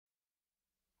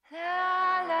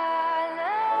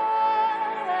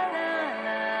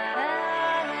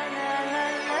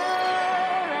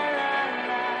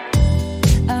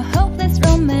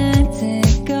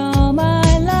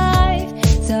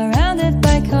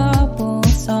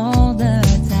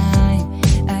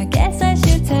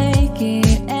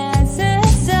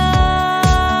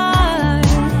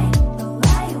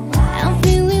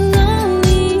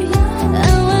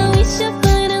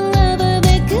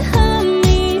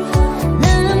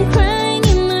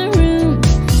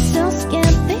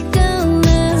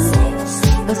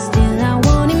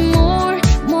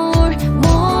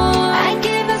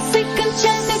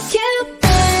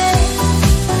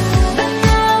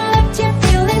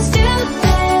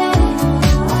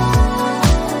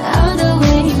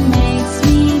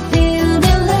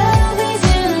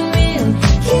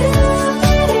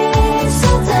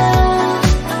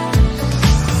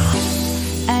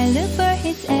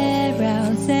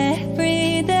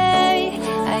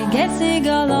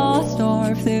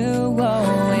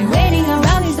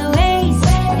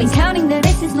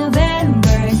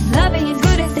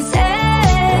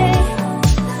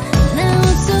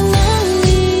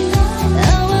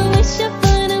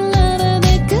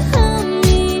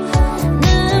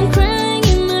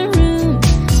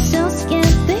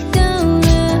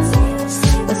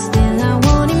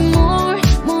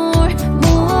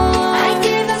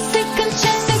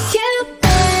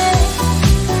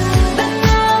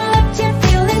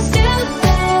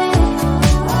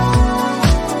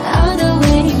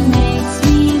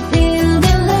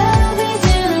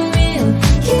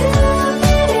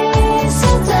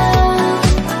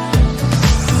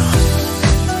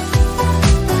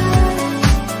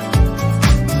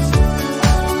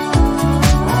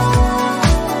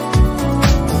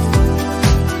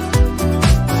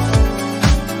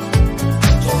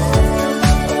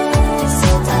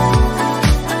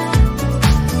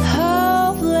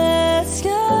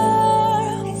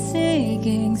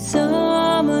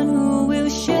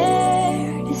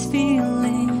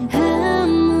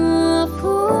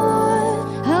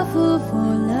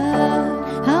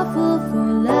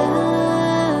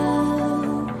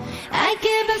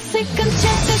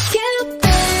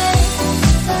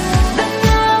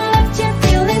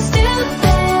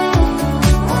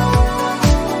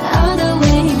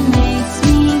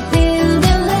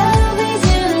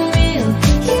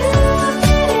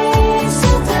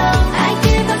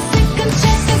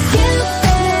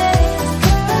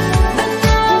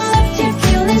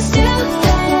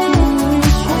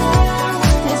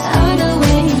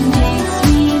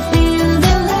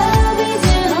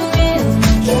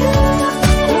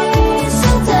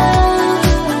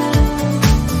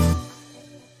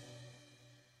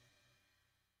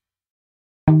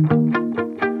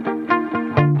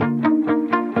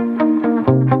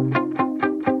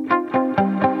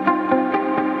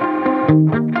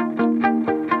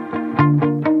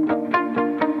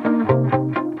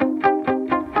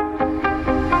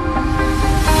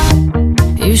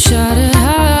You shut it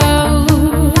out,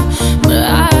 but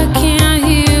I can't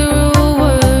hear a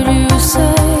word you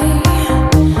say.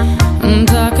 I'm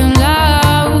talking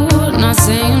loud, not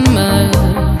saying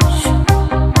much.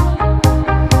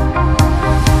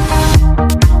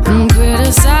 I'm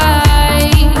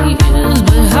criticized,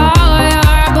 but how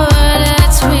your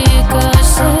bullets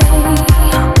ricochet.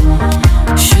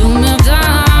 Shoot me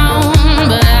down,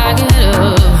 but I get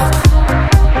up.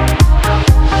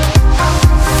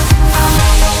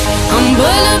 I'm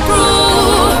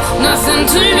bulletproof, nothing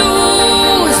to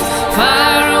lose.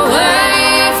 Far away,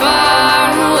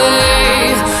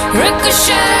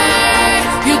 ricochet.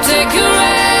 You take your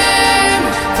aim.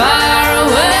 Far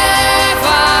away.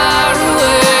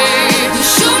 You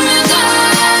shoot me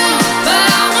down, but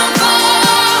I won't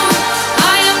fall.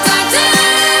 I am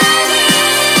titanium.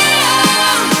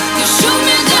 You shoot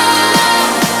me down,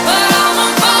 but I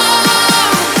won't fall.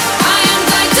 I am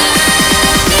titanium.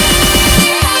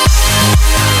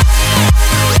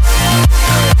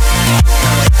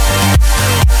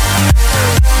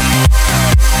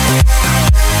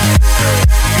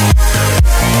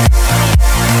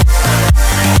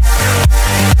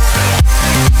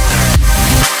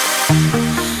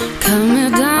 Cut me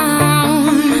down,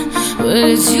 but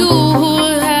it's you who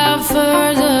have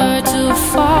further to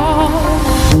fall.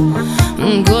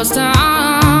 Ghost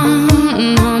town,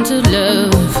 haunted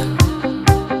love.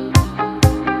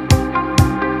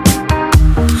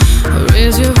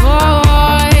 Raise your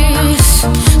voice,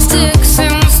 sticks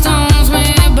and stones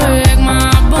may break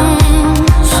my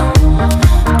bones.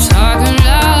 Talking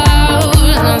loud,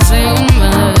 not saying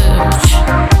much.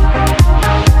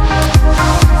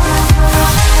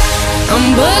 I'm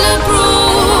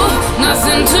bulletproof,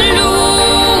 nothing to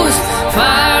lose.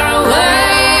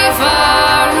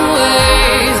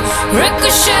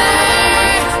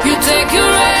 ricochet, you take your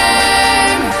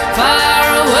aim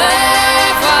far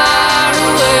away, far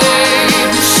away.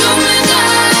 You shoot me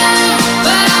down,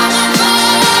 but I won't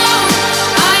fall.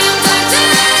 I am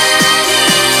titanium.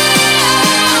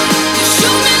 You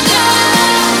shoot me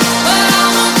down, but I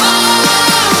won't fall.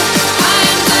 I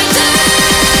am titanium.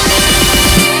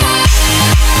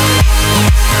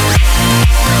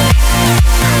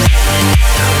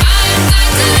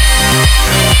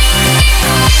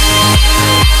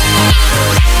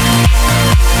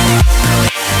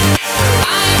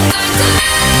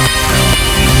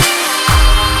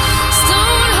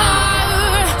 Stone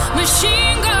heart,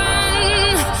 machine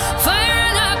gun,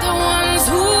 firing at the ones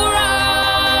who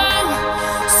run.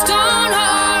 Stone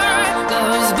heart,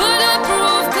 those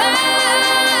bulletproof glass.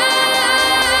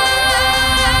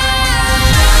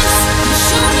 You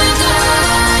shoot me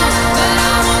down, but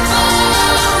I won't fall.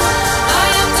 I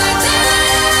am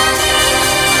titanium.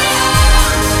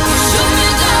 You shoot me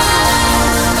down,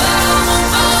 but I won't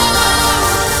fall.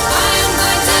 I am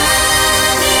titanium.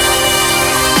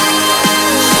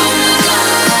 You shoot me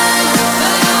down,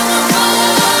 but I won't fall.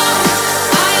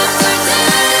 I am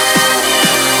titanium.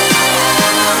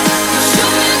 You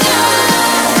shoot me down,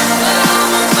 but I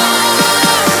won't fall.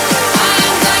 I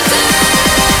am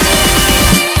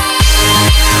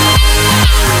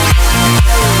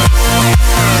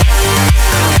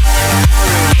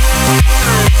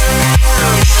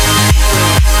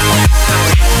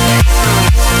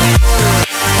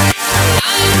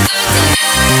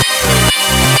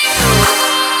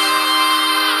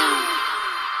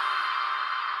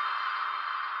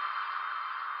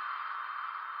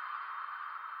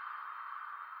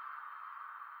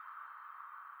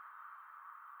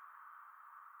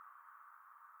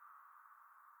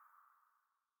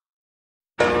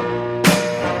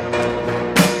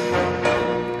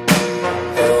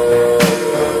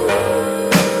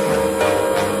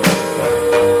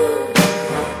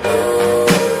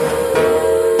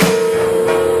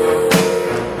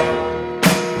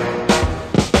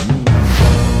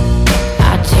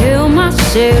I tell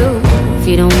myself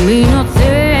you don't mean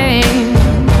nothing.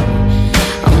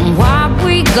 What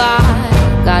we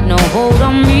got no hold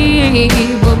on me.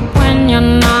 But when you're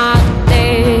not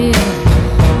there,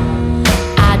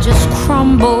 I just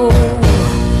crumble.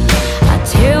 I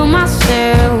tell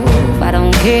myself I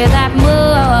don't care that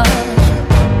much,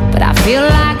 but I feel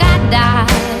like I die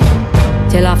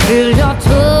till I feel your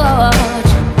touch.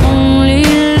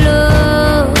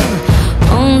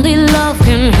 Only love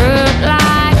can hurt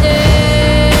like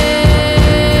this.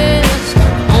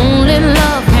 Only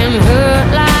love can hurt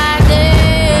like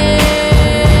this.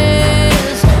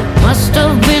 Must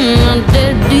have been a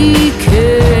deadly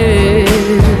kiss.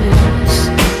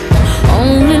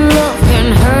 Only love can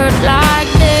hurt like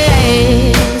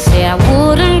this. Say I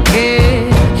wouldn't care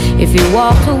if you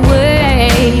walked away,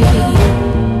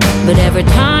 but every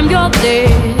time you're there,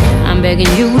 I'm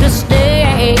begging you to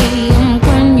stay. And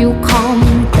when you come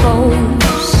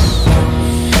close,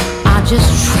 I just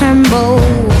tremble.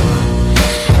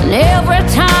 And every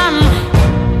time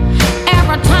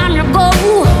you go,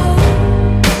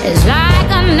 it's like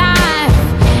a knife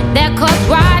that cuts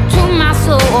right to my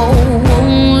soul.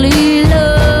 Only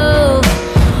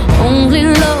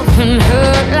love can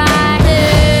hurt like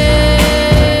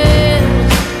this.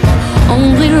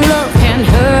 Only love can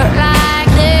hurt like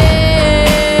this.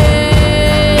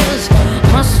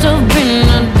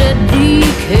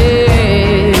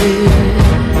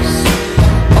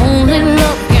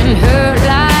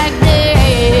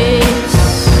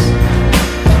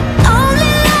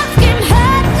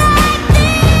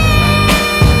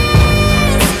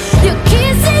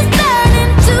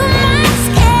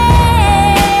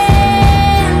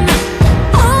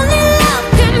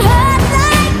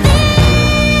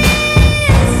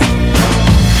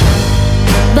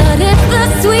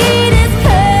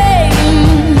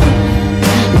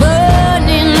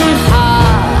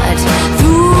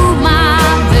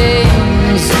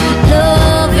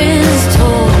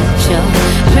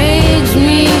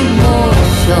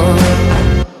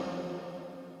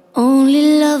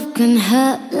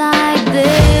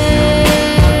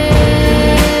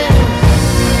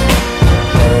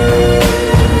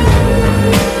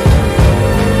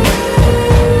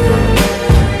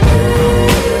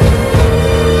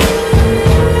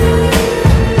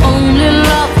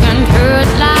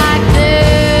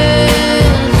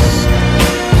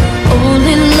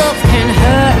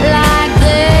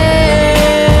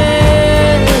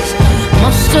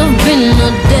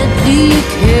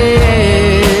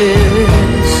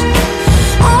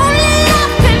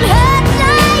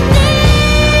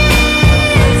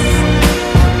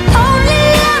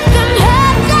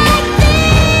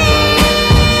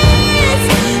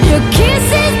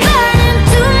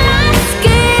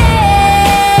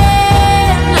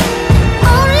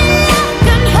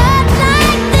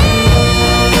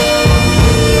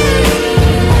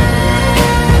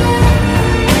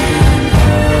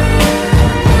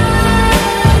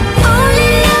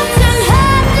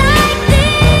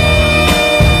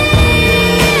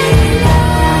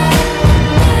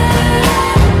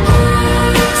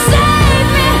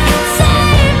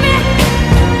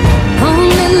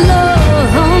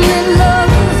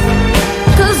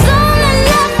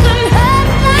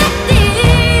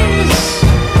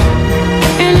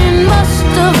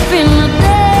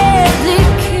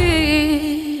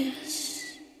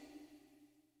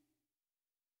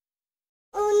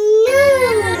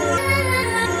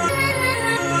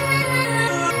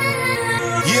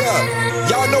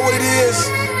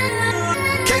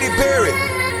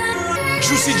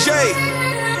 Juicy J.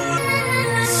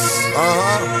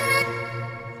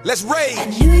 Let's rage. I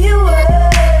knew you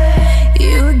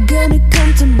were gonna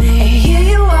come to me, and here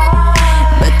you are.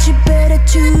 But you better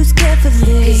choose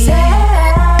carefully, 'cause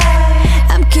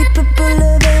I'm capable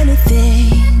of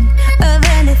anything,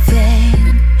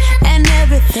 and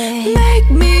everything.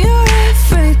 Make me your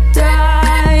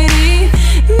Aphrodite,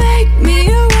 make me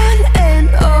your one and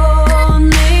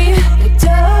only.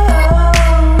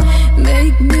 Don't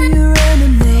make me your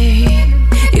enemy,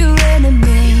 your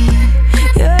enemy,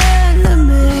 your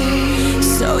enemy.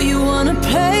 So you wanna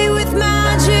play with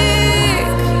magic?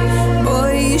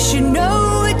 Boy, you should know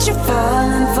what you're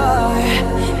falling for.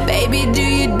 Baby, do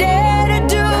you dare to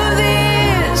do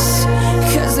this?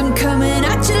 'Cause I'm coming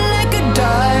at you like a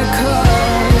dark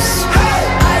horse.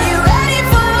 Are you ready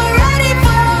for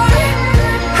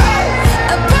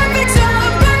a perfect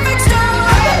storm, perfect storm?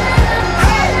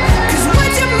 'Cause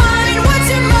what's your mind,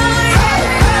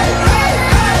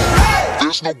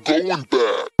 There's no going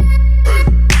back.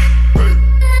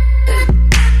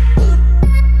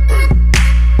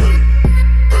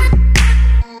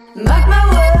 Mark my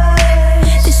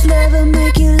words, this love will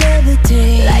make you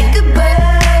levitate like a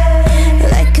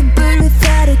bird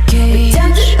without a cage.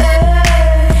 Down to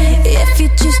earth, if you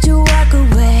choose to walk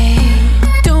away,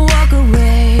 don't walk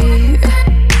away.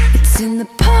 It's in the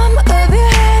palm of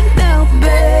your hand now,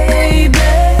 baby.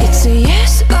 It's a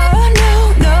yes or a no,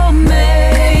 no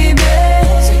maybe.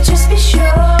 So just be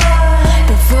sure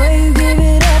before you give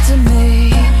it all to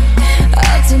me,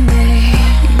 all to me.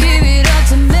 Give it all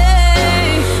to me.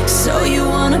 So you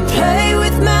wanna play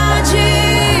with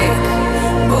magic?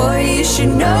 Boy, you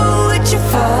should know what you're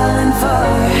falling for.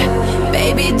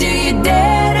 Baby, do you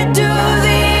dare to do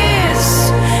this?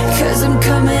 'Cause I'm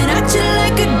coming at you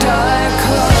like a dark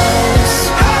horse.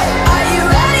 Are you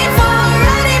ready for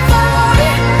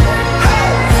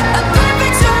a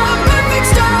perfect storm, perfect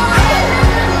storm?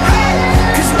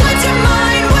 'Cause what's your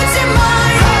mind,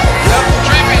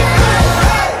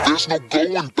 There's no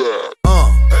going back.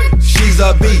 She's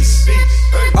a beast,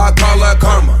 I call her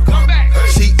karma.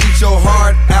 She eats your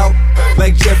heart out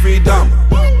like Jeffrey Dahmer.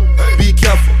 Be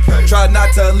careful, try not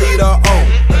to lead her on.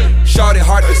 Shawty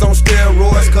heart is on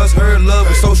steroids, 'cause her love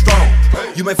is so strong.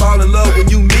 You may fall in love when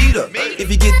you meet her. If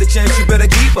you get the chance, you better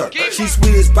keep her. She's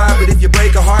sweet as pie, but if you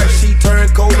break her heart, she turn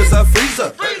cold as a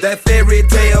freezer. That fairy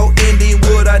tale ending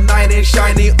with a knight in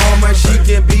shiny armor. She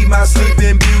can be my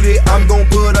sleeping beauty, I'm gon'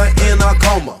 put her in a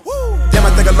coma. Damn,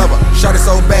 I think I love her, shot it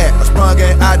so bad, I sprung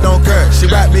and I don't care. She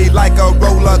wrapped me like a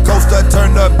roller coaster,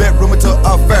 turned the bedroom into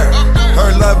a fair.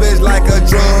 Her love is like a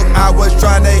drug, I was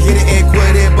trying to hit it and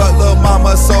quit it, but lil'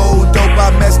 mama so dope, I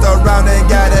messed around and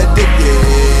got addicted.